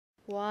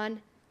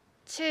1,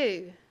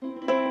 2. Then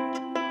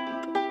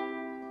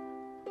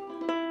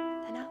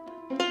up.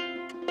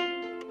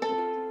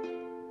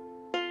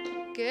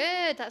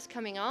 Good, that's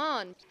coming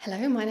on.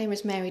 Hello, my name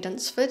is Mary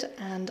Dunsford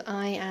and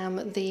I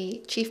am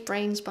the chief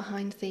brains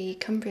behind the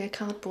Cumbria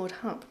Cardboard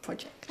Harp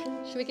Project.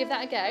 Shall we give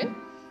that a go?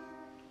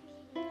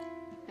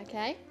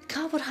 Okay.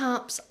 Cardboard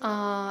harps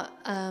are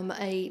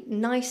a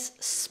nice,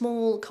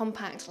 small,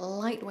 compact,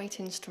 lightweight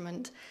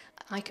instrument.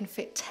 I can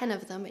fit 10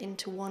 of them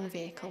into one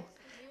vehicle.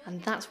 And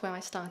that's where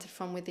I started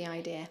from with the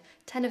idea.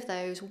 10 of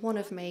those, one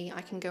of me, I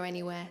can go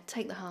anywhere,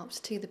 take the harps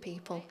to the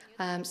people.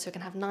 So I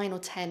can have 9 or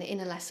 10 in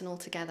a lesson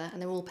altogether,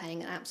 and they're all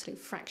paying an absolute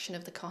fraction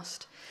of the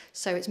cost.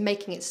 So it's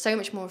making it so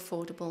much more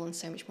affordable and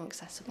so much more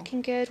accessible.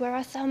 Looking good, where are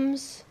our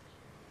thumbs?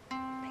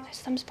 Make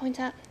those thumbs point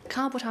up.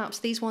 Cardboard harps,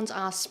 these ones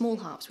are small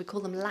harps. We call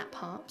them lap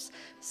harps.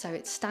 So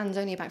it stands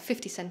only about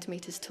 50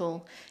 centimetres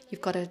tall. You've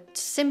got a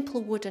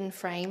simple wooden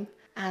frame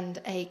and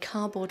a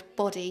cardboard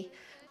body.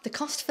 The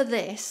cost for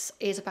this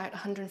is about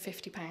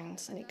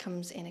 £150 and it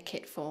comes in a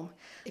kit form.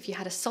 If you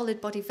had a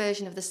solid body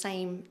version of the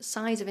same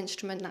size of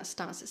instrument, that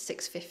starts at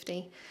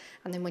 £650,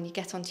 and then when you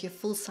get onto your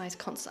full-size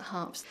concert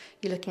harps,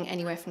 you're looking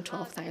anywhere from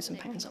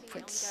 £12,000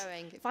 upwards.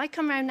 If I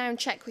come round now and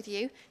check with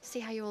you, see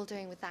how you're all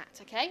doing with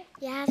that, okay?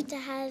 You have to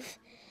have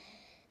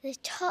the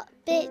top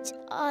bit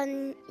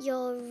on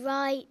your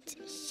right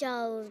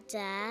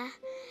shoulder,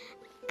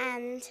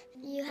 and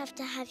you have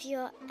to have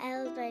your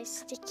elbow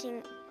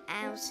sticking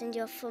out and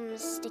your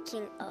thumbs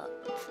sticking up.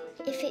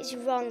 If it's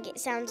wrong, it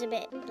sounds a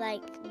bit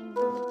like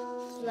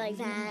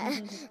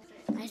that.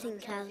 I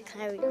think I'll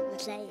carry on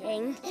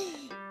playing.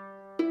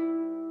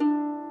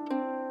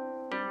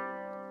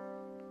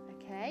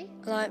 Okay.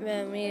 I like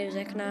my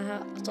music and I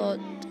thought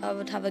I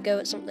would have a go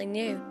at something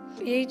new.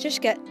 You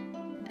just get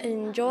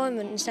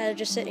enjoyment instead of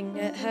just sitting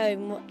at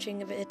home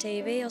watching a bit of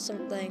TV or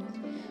something,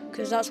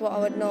 because that's what I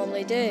would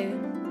normally do.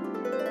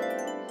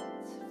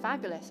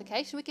 Fabulous.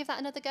 Okay, shall we give that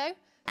another go?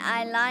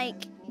 I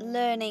like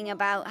learning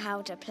about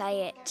how to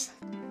play it.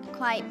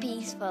 Quite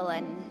peaceful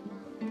and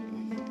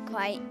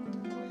quite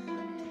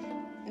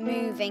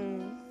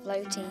moving,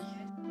 floaty.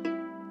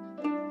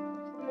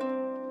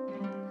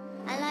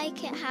 I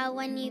like it how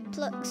when you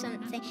pluck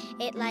something,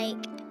 it like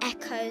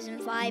echoes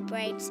and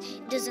vibrates.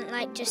 It doesn't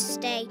like just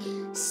stay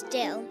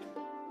still.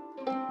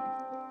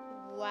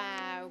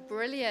 Wow,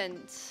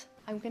 brilliant.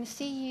 I'm going to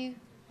see you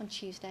on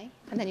Tuesday,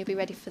 and then you'll be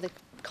ready for the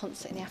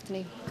concert in the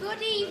afternoon.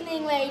 Good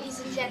evening,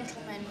 ladies and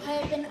gentlemen. I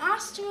have been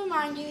asked to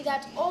remind you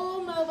that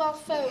all mobile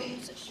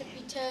phones should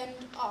be turned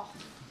off.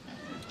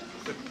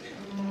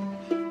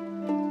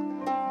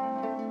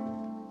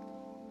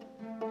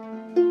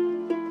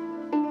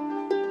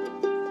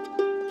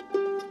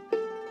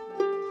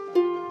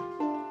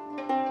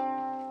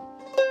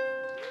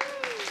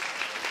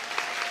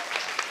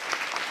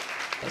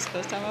 That's the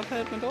first time I've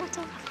heard my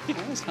daughter. It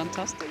was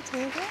fantastic to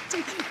hear that.